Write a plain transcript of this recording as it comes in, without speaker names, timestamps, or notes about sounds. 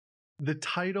The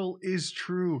title is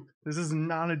true. This is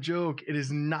not a joke. It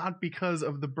is not because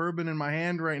of the bourbon in my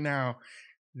hand right now.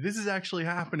 This is actually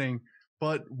happening.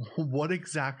 But what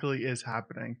exactly is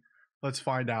happening? Let's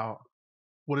find out.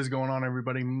 What is going on,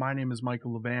 everybody? My name is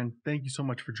Michael Levan. Thank you so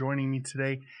much for joining me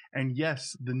today. And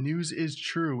yes, the news is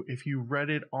true. If you read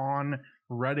it on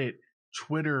Reddit,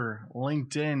 Twitter,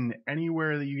 LinkedIn,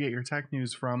 anywhere that you get your tech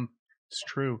news from, it's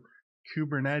true.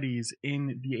 Kubernetes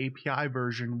in the API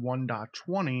version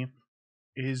 1.20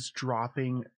 is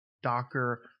dropping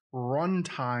Docker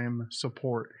runtime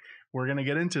support. We're going to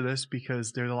get into this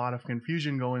because there's a lot of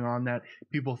confusion going on that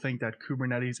people think that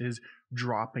Kubernetes is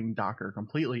dropping Docker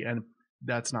completely, and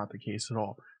that's not the case at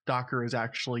all. Docker is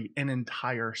actually an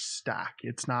entire stack.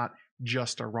 It's not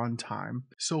just a runtime.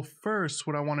 So first,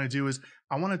 what I want to do is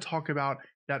I want to talk about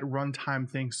that runtime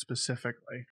thing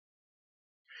specifically.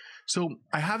 So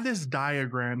I have this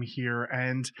diagram here,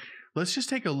 and let's just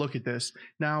take a look at this.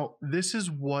 Now, this is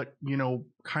what,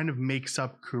 kind of makes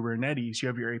up Kubernetes. You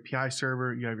have your API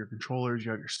server, you have your controllers,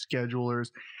 you have your schedulers.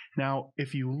 Now,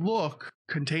 if you look,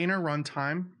 container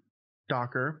runtime,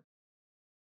 Docker,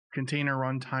 container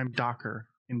runtime, Docker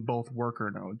in both worker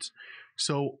nodes.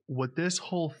 So what this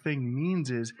whole thing means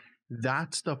is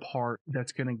that's the part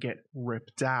that's going to get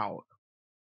ripped out.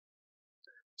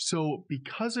 So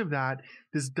because of that,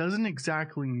 this doesn't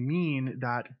exactly mean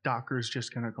that Docker is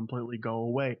just going to completely go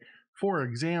away. For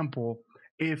example,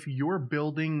 if you're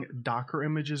building Docker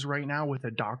images right now with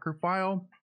a Docker file,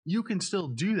 you can still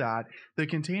do that. The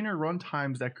container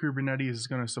runtimes that Kubernetes is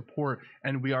going to support,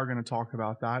 and we are going to talk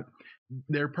about that,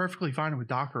 they're perfectly fine with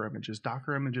Docker images.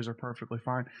 Docker images are perfectly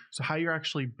fine. So how you're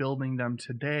actually building them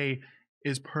today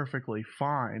is perfectly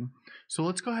fine. So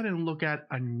let's go ahead and look at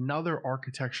another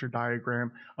architecture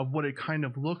diagram of what it kind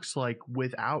of looks like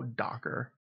without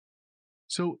Docker.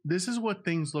 So this is what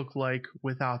things look like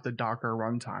without the Docker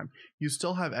runtime. You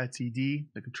still have etcd,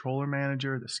 the controller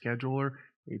manager, the scheduler,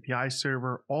 API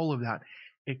server, all of that,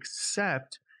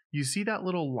 except you see that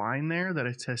little line there that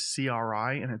it says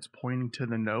CRI and it's pointing to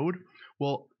the node.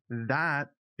 Well, that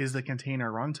is the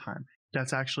container runtime.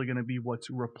 That's actually going to be what's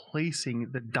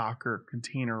replacing the Docker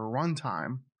container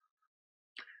runtime.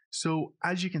 So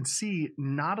as you can see,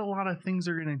 not a lot of things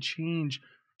are going to change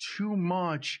too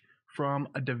much from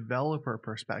a developer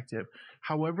perspective.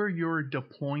 However you're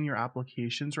deploying your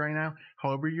applications right now,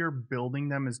 however you're building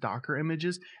them as Docker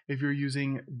images, if you're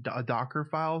using Docker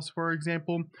files, for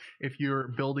example, if you're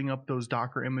building up those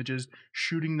Docker images,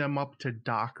 shooting them up to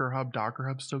Docker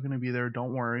Hub's still going to be there,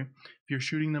 don't worry. If you're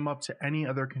shooting them up to any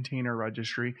other container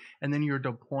registry, and then you're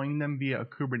deploying them via a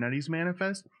Kubernetes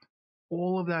manifest,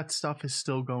 all of that stuff is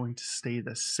still going to stay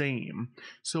the same.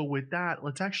 So with that,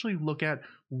 let's actually look at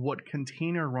what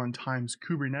container runtimes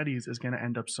Kubernetes is going to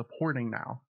end up supporting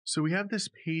now. So we have this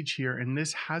page here, and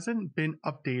this hasn't been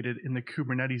updated in the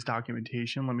Kubernetes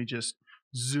documentation. Let me just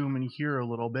zoom in here a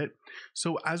little bit.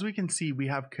 So as we can see, we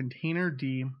have containerd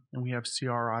and we have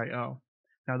CRIO.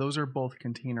 Now those are both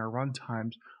container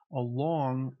runtimes,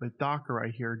 along with Docker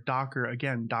right here. Docker,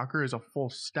 again, Docker is a full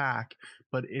stack,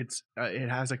 but it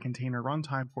has a container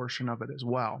runtime portion of it as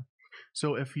well.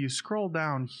 So if you scroll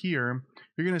down here,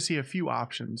 you're going to see a few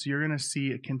options. You're going to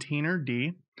see a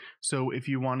containerd. So if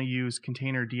you want to use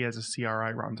containerd as a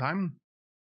CRI runtime,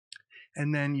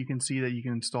 and then you can see that you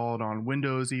can install it on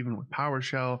Windows, even with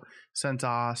PowerShell,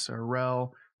 CentOS, or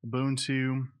RHEL,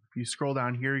 Ubuntu. If you scroll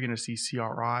down here, you're going to see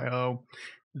CRIO.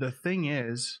 The thing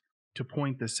is, to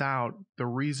point this out, the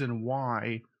reason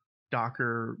why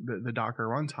Docker, the Docker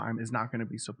runtime is not going to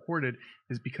be supported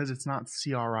is because it's not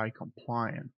CRI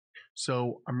compliant.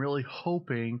 So I'm really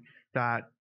hoping that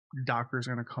Docker is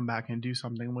going to come back and do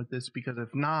something with this, because if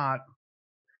not,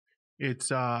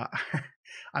 it's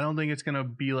I don't think it's going to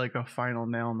be like a final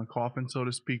nail in the coffin, so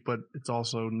to speak, but it's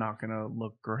also not going to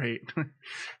look great.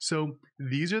 So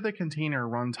these are the container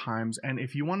runtimes, and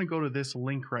if you want to go to this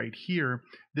link right here,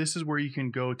 this is where you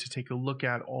can go to take a look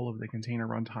at all of the container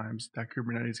runtimes that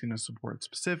Kubernetes is going to support,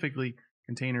 specifically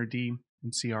containerd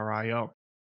and CRIO.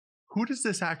 Who does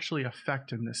this actually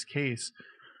affect in this case?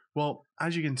 Well,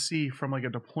 as you can see, from like a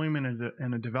deployment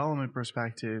and a development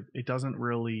perspective, it doesn't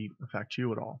really affect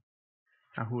you at all.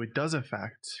 Now, who it does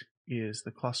affect is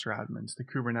the cluster admins, the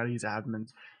Kubernetes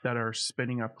admins that are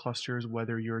spinning up clusters,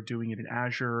 whether you're doing it in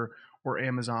Azure or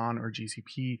Amazon or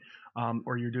GCP,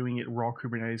 or you're doing it raw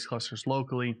Kubernetes clusters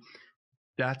locally.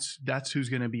 That's who's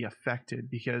going to be affected,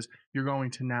 because you're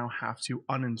going to now have to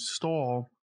uninstall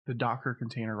the Docker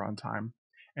container runtime,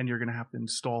 and you're going to have to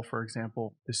install, for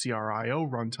example, the CRIO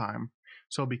runtime.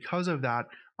 So because of that,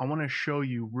 I want to show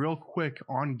you real quick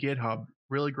on GitHub,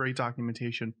 really great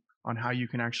documentation, on how you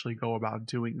can actually go about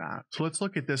doing that. So let's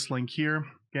look at this link here.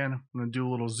 Again, I'm going to do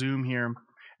a little zoom here,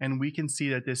 and we can see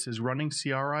that this is running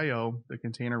CRIO, the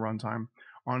container runtime,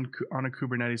 on a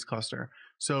Kubernetes cluster.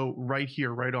 So right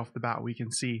here, right off the bat, we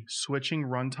can see switching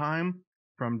runtime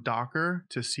from Docker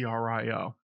to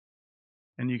CRIO.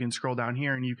 And you can scroll down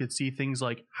here and you could see things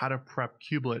like how to prep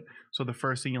kubelet. So the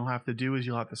first thing you'll have to do is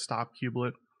you'll have to stop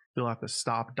kubelet, you'll have to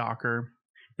stop Docker.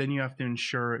 Then you have to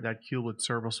ensure that kubelet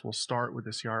service will start with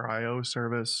the CRIO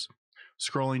service.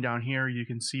 Scrolling down here, you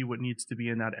can see what needs to be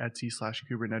in that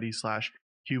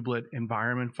etc/kubernetes/kubelet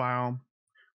environment file.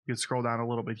 You can scroll down a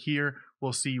little bit here.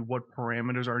 We'll see what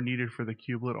parameters are needed for the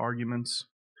kubelet arguments.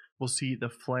 We'll see the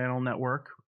flannel network.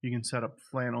 You can set up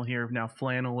flannel here. Now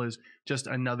flannel is just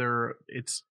another,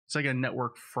 it's like a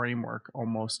network framework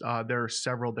almost. There are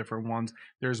several different ones.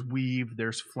 There's Weave,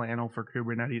 there's flannel for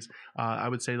Kubernetes. I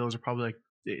would say those are probably, like,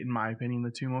 in my opinion,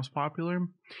 the two most popular.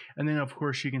 And then of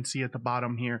course you can see at the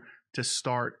bottom here to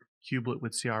start kubelet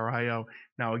with CRIO.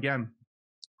 Now again,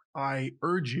 I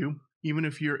urge you, even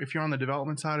if you're on the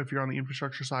development side, if you're on the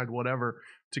infrastructure side, whatever,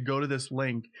 to go to this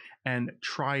link and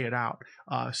try it out.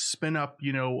 Spin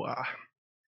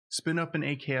up an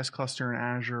AKS cluster in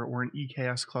Azure, or an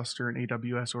EKS cluster in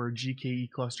AWS, or a GKE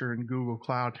cluster in Google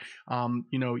Cloud.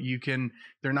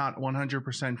 They're not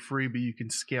 100% free, but you can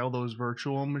scale those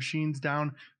virtual machines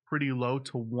down pretty low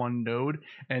to one node,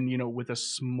 and with a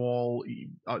small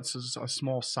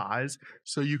size,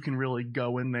 so you can really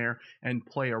go in there and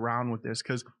play around with this,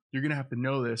 because you're gonna have to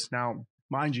know this. Now,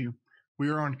 mind you, we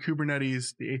are on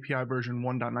Kubernetes, the API version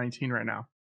 1.19 right now.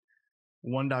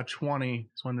 1.20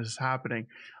 is when this is happening.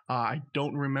 I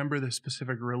don't remember the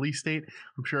specific release date.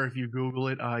 I'm sure if you Google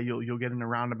it, you'll get in a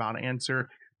roundabout answer,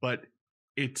 but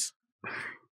it's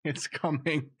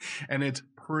coming, and it's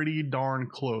pretty darn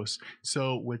close.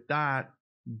 So with that,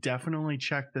 definitely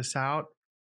check this out.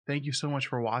 Thank you so much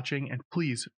for watching, and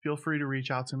please feel free to reach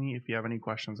out to me if you have any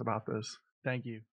questions about this. Thank you.